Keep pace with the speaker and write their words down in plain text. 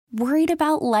Worried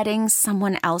about letting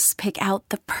someone else pick out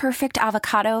the perfect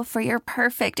avocado for your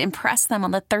perfect impress them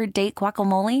on the third date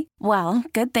guacamole? Well,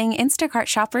 good thing Instacart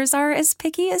shoppers are as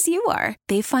picky as you are.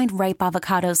 They find ripe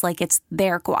avocados like it's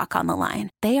their guac on the line.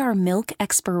 They are milk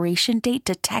expiration date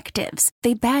detectives.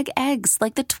 They bag eggs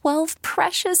like the 12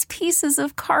 precious pieces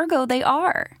of cargo they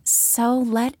are. So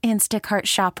let Instacart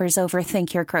shoppers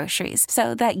overthink your groceries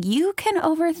so that you can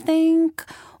overthink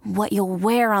what you'll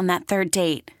wear on that third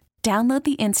date. Download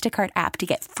the Instacart app to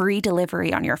get free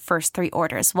delivery on your first 3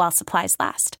 orders while supplies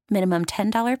last. Minimum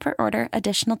 $10 per order.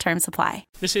 Additional terms apply.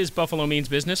 This is Buffalo Means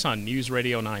Business on News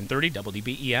Radio 930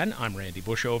 WBEN. I'm Randy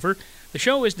Bushover. The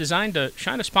show is designed to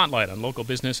shine a spotlight on local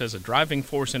business as a driving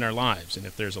force in our lives. And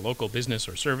if there's a local business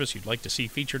or service you'd like to see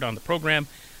featured on the program,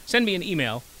 send me an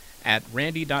email at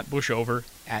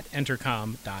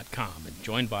randy.bushover@entercom.com. And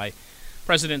joined by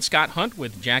President Scott Hunt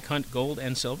with Jack Hunt Gold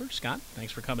and Silver. Scott,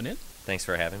 thanks for coming in. Thanks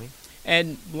for having me.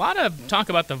 And a lot of talk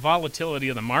about the volatility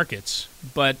of the markets,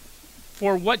 but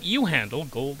for what you handle,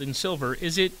 gold and silver,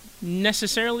 is it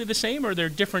necessarily the same, or are there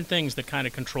different things that kind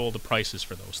of control the prices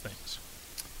for those things?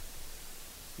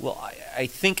 Well, I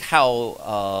think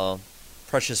how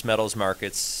precious metals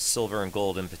markets, silver and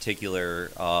gold in particular,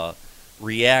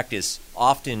 react is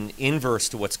often inverse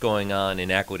to what's going on in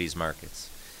equities markets.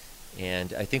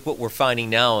 And I think what we're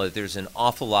finding now is there's an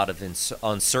awful lot of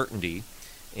uncertainty.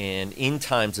 And in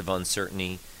times of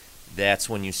uncertainty, that's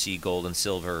when you see gold and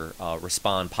silver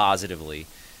respond positively.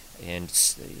 And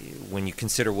when you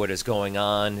consider what is going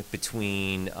on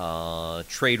between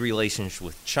trade relations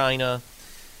with China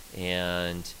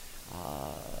and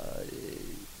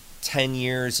 10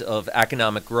 years of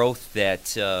economic growth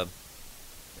that,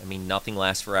 nothing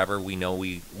lasts forever. We know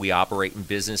we operate in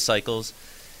business cycles.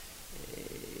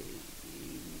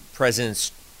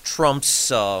 President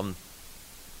Trump's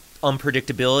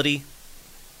unpredictability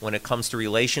when it comes to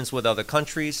relations with other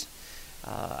countries.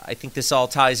 I think this all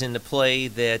ties into play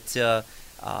that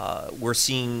we're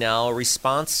seeing now a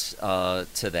response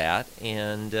to that.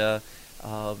 And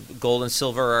gold and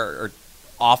silver are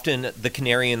often the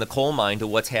canary in the coal mine to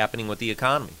what's happening with the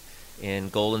economy.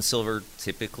 And gold and silver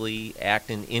typically act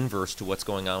in inverse to what's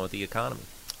going on with the economy.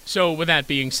 So with that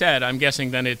being said, I'm guessing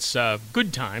then it's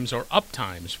good times or up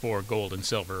times for gold and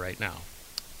silver right now.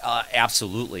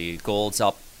 Absolutely. Gold's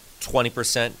up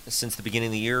 20% since the beginning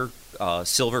of the year,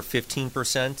 silver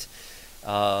 15%.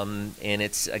 And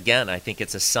it's, again, I think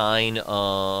it's a sign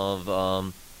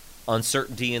of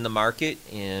uncertainty in the market,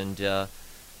 and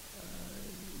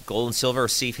gold and silver are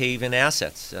safe haven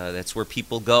assets. That's where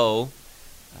people go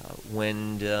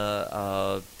when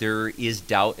there is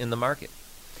doubt in the market.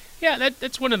 Yeah,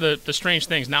 that's one of the strange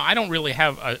things. Now, I don't really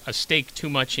have a stake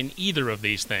too much in either of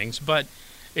these things, but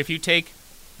if you take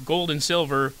gold and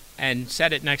silver and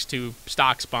set it next to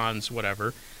stocks, bonds,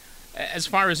 whatever, as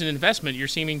far as an investment, you're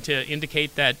seeming to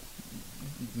indicate that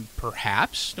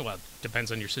perhaps, well, it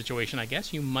depends on your situation, I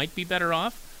guess, you might be better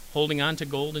off holding on to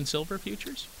gold and silver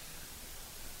futures?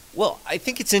 Well, I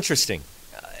think it's interesting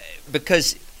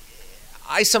because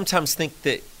I sometimes think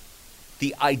that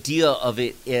the idea of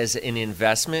it as an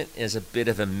investment is a bit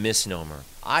of a misnomer.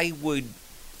 I would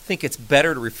think it's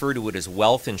better to refer to it as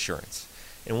wealth insurance.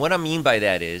 And what I mean by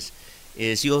that is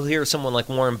you'll hear someone like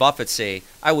Warren Buffett say,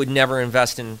 I would never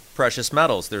invest in precious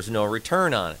metals. There's no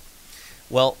return on it.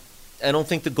 Well, I don't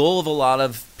think the goal of a lot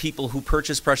of people who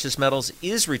purchase precious metals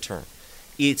is return.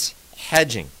 It's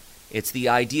hedging. It's the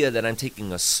idea that I'm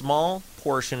taking a small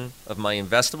portion of my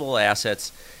investable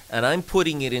assets and I'm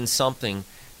putting it in something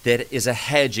that is a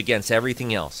hedge against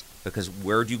everything else. Because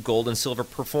where do gold and silver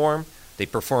perform? They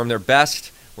perform their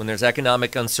best when there's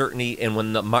economic uncertainty and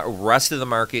when the rest of the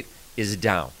market is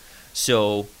down.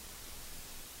 So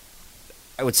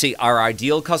I would say our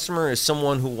ideal customer is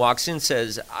someone who walks in and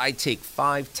says, I take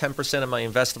 5-10% of my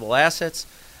investable assets,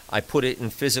 I put it in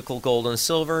physical gold and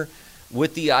silver,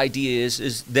 with the idea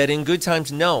is that in good times,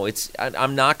 no,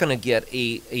 I'm not going to get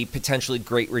a potentially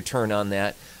great return on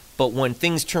that. But when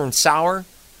things turn sour,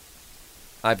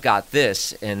 I've got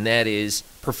this, and that is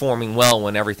performing well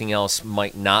when everything else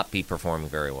might not be performing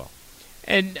very well.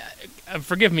 And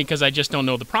forgive me because I just don't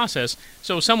know the process.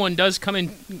 So someone does come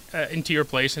into your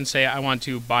place and say, I want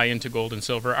to buy into gold and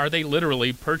silver. Are they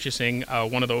literally purchasing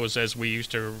one of those, as we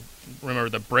used to remember,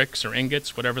 the bricks or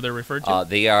ingots, whatever they're referred to?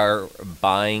 They are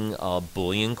buying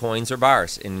bullion coins or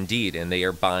bars, indeed, and they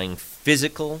are buying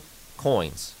physical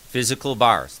coins, physical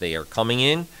bars. They are coming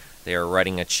in, they are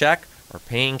writing a check or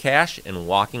paying cash and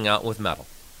walking out with metal.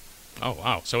 Oh,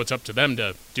 wow. So it's up to them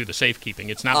to do the safekeeping.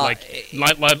 It's not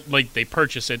like they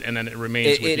purchase it and then it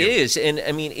remains with you. It is. And,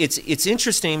 I mean, it's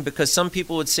interesting because some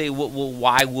people would say, well,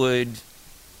 why would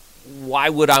why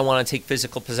would I want to take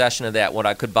physical possession of that when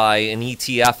I could buy an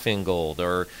ETF in gold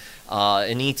or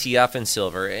an ETF in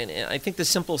silver? And I think the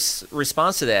simple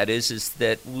response to that is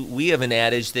that we have an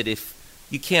adage that if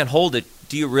you can't hold it,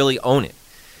 do you really own it?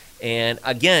 And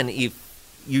again, if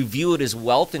you view it as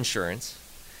wealth insurance,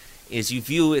 is you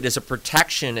view it as a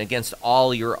protection against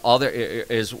all your other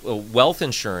as wealth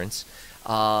insurance,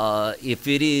 if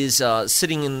it is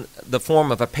sitting in the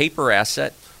form of a paper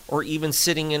asset or even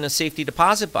sitting in a safety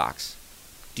deposit box,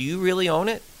 do you really own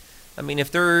it? I mean,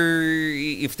 if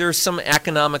there's some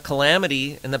economic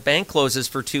calamity and the bank closes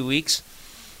for 2 weeks,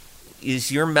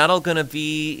 is your metal going to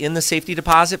be in the safety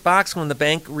deposit box when the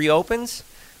bank reopens?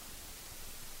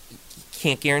 You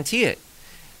can't guarantee it.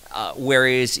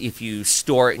 Whereas if you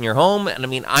store it in your home, and I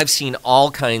mean, I've seen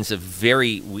all kinds of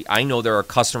I know there are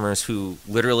customers who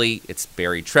literally, it's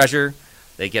buried treasure.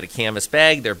 They get a canvas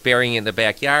bag, they're burying it in the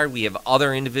backyard. We have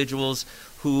other individuals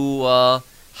who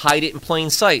hide it in plain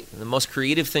sight. The most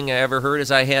creative thing I ever heard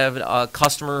is I have a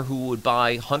customer who would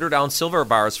buy 100-ounce silver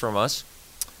bars from us,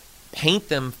 paint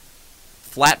them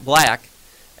flat black,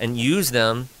 and use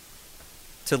them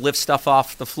to lift stuff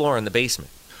off the floor in the basement.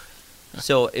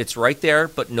 So it's right there,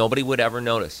 but nobody would ever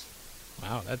notice.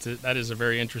 Wow, that is a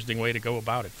very interesting way to go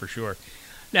about it, for sure.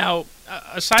 Now,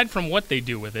 aside from what they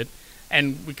do with it,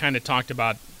 and we kind of talked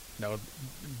about,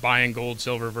 buying gold,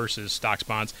 silver versus stocks,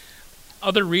 bonds,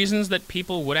 other reasons that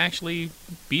people would actually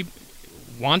be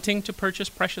wanting to purchase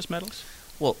precious metals?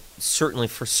 Well, certainly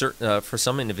for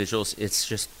some individuals, it's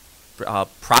just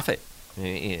profit.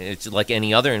 It's like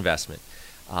any other investment.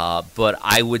 But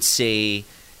I would say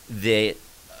that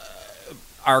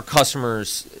our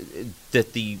customers,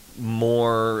 that the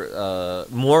more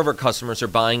of our customers are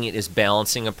buying it is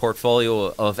balancing a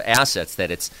portfolio of assets,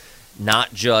 that it's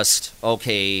not just,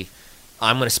 okay,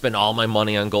 I'm going to spend all my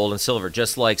money on gold and silver,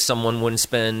 just like someone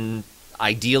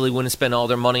ideally wouldn't spend all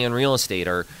their money on real estate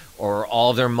or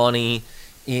all their money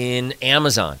in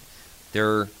Amazon.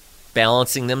 They're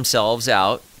balancing themselves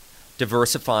out,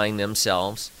 diversifying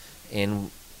themselves,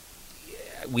 and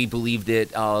we believe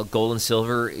that gold and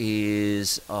silver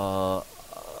is a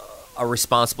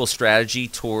responsible strategy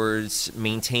towards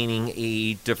maintaining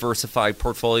a diversified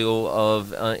portfolio of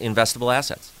investable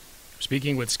assets.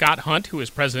 Speaking with Scott Hunt, who is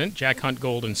president, Jack Hunt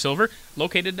Gold and Silver,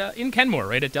 located in Kenmore,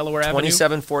 right at Delaware Avenue.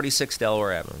 2746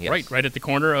 Delaware Avenue, yes. Right at the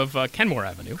corner of Kenmore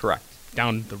Avenue. Correct.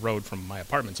 Down the road from my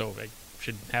apartment, so I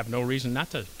should have no reason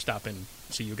not to stop and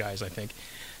see you guys, I think.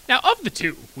 Now, of the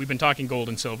two, we've been talking gold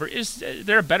and silver. Is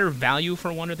there a better value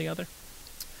for one or the other?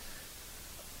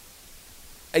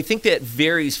 I think that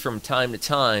varies from time to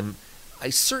time.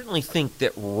 I certainly think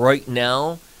that right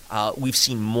now we've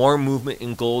seen more movement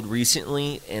in gold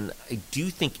recently, and I do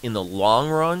think in the long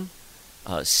run,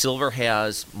 silver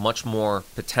has much more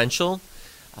potential.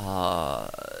 And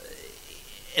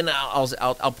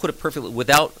I'll put it perfectly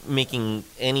without making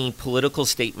any political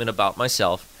statement about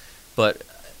myself, but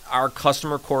our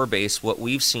customer core base, what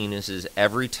we've seen is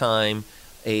every time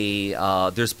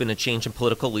there's been a change in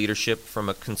political leadership from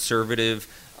a conservative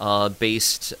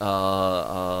based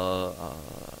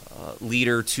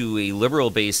leader to a liberal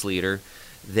based leader,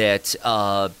 that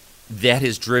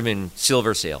has driven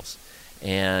silver sales.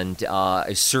 And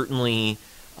I certainly,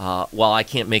 while I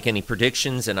can't make any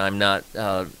predictions and I'm not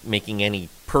making any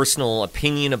personal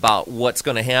opinion about what's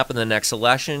going to happen in the next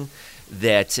election,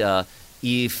 that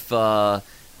if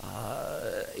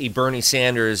a Bernie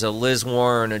Sanders, a Liz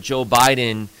Warren, a Joe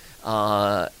Biden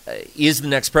is the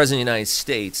next president of the United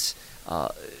States,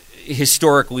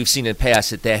 historically we've seen in the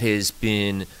past that has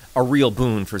been a real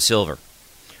boon for silver.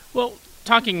 Well,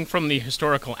 talking from the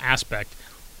historical aspect,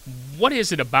 what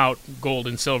is it about gold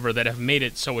and silver that have made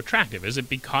it so attractive? Is it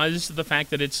because of the fact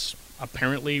that it's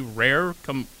apparently rare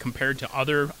compared to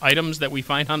other items that we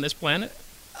find on this planet?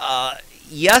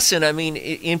 Yes, and I mean,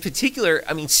 in particular,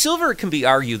 silver can be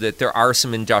argued that there are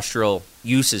some industrial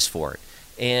uses for it,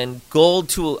 and gold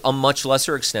to a much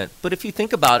lesser extent. But if you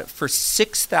think about it, for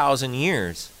 6,000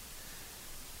 years,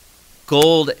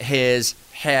 gold has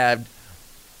had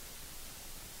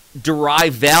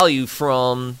derived value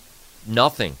from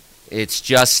nothing.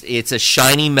 It's a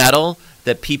shiny metal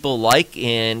that people like,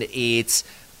 and it's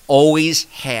always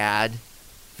had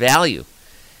value.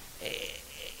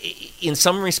 In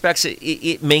some respects,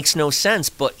 it makes no sense,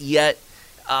 but yet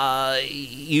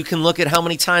you can look at how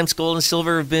many times gold and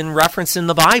silver have been referenced in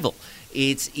the Bible.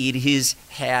 It has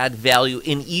had value,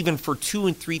 and even for 2,000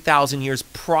 and 3,000 years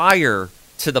prior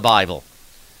to the Bible.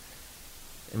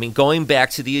 Going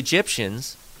back to the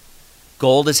Egyptians,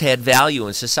 gold has had value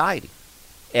in society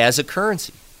as a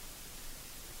currency,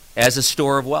 as a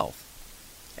store of wealth.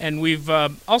 And we've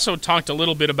also talked a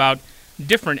little bit about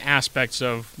different aspects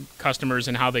of customers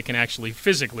and how they can actually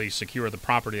physically secure the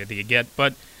property that they get.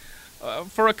 But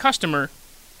for a customer,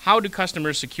 how do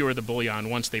customers secure the bullion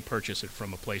once they purchase it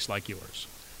from a place like yours?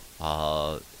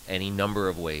 Any number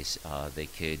of ways. They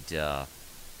could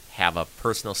have a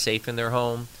personal safe in their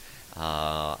home.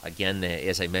 Again,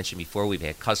 as I mentioned before, we've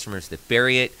had customers that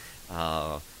bury it,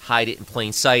 hide it in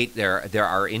plain sight. There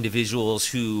are individuals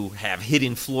who have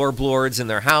hidden floorboards in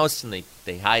their house, and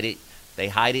they hide it. They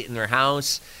hide it in their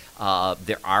house.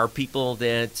 There are people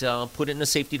that put it in a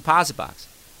safety deposit box.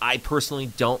 I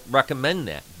personally don't recommend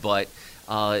that, but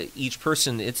each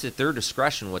person, it's at their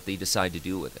discretion what they decide to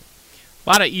do with it. A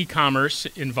lot of e-commerce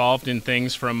involved in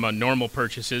things from normal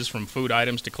purchases, from food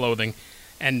items to clothing,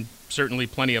 and certainly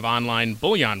plenty of online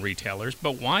bullion retailers.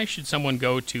 But why should someone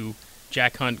go to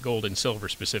Jack Hunt Gold and Silver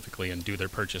specifically and do their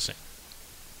purchasing?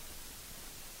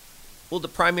 Well, the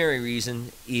primary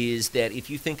reason is that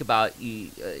if you think about, you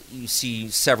see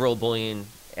several bullion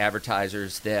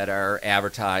advertisers that are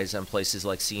advertised on places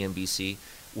like CNBC.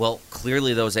 Well,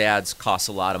 clearly those ads cost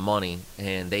a lot of money,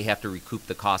 and they have to recoup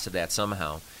the cost of that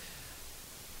somehow.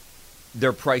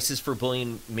 Their prices for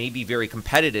bullion may be very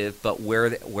competitive, but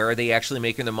where are they actually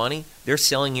making the money? They're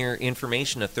selling your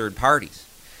information to third parties.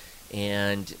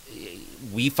 And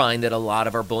we find that a lot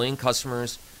of our bullion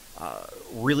customers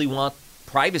really want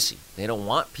privacy. They don't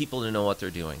want people to know what they're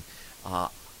doing.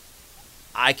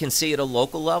 I can say at a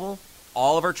local level,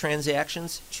 all of our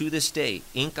transactions to this day,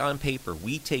 ink on paper,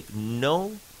 we take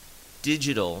no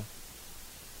digital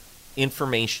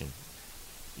information.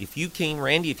 If you came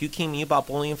to me about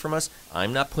bullion from us,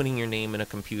 I'm not putting your name in a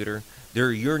computer.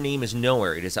 Your name is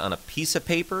nowhere. It is on a piece of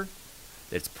paper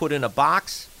that's put in a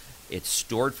box. It's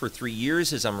stored for 3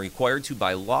 years, as I'm required to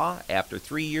by law. After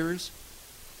 3 years,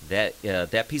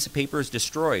 that piece of paper is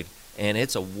destroyed, and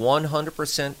it's a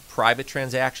 100% private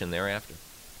transaction thereafter.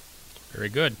 Very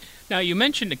good. Now, you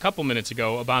mentioned a couple minutes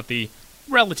ago about the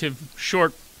relative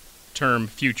short-term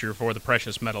future for the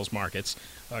precious metals markets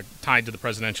tied to the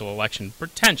presidential election,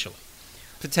 potentially.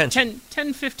 10,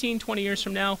 15, 20 years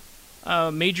from now,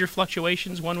 major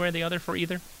fluctuations one way or the other for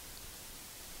either?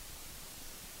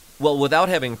 Well, without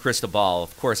having a crystal ball,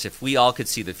 of course, if we all could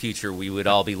see the future, we would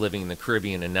all be living in the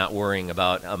Caribbean and not worrying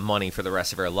about money for the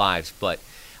rest of our lives. But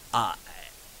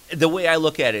the way I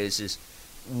look at it is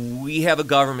we have a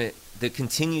government that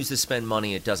continues to spend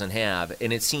money it doesn't have,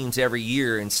 and it seems every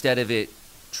year, instead of it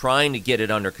trying to get it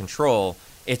under control,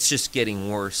 it's just getting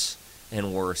worse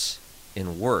and worse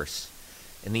and worse.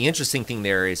 And the interesting thing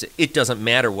there is it doesn't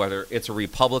matter whether it's a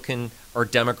Republican or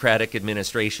Democratic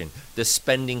administration. The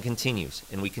spending continues,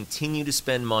 and we continue to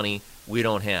spend money we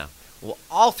don't have. Well,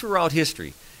 all throughout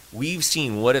history, we've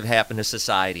seen what have happened to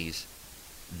societies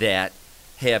that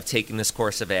have taken this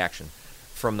course of action.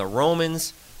 From the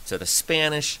Romans to the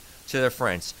Spanish to the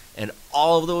French. And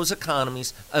all of those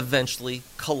economies eventually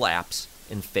collapse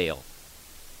and fail.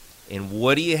 And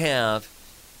what do you have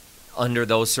under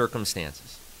those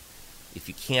circumstances? If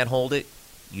you can't hold it,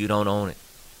 you don't own it.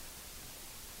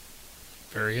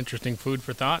 Very interesting food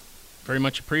for thought. Very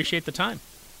much appreciate the time.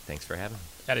 Thanks for having me.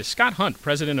 That is Scott Hunt,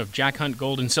 president of Jack Hunt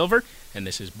Gold and Silver, and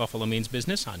this is Buffalo Means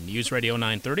Business on News Radio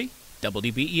 930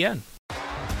 WDBEN.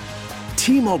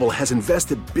 T-Mobile has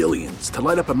invested billions to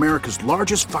light up America's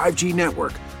largest 5G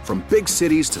network, from big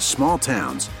cities to small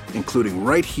towns, including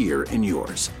right here in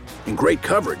yours. And great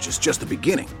coverage is just the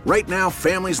beginning. Right now,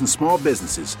 families and small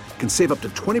businesses can save up to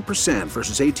 20%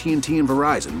 versus AT&T and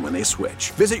Verizon when they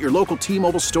switch. Visit your local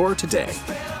T-Mobile store today.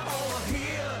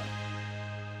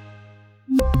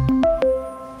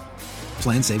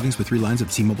 Plan savings with 3 lines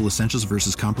of T-Mobile Essentials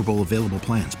versus comparable available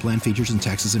plans. Plan features and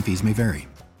taxes and fees may vary.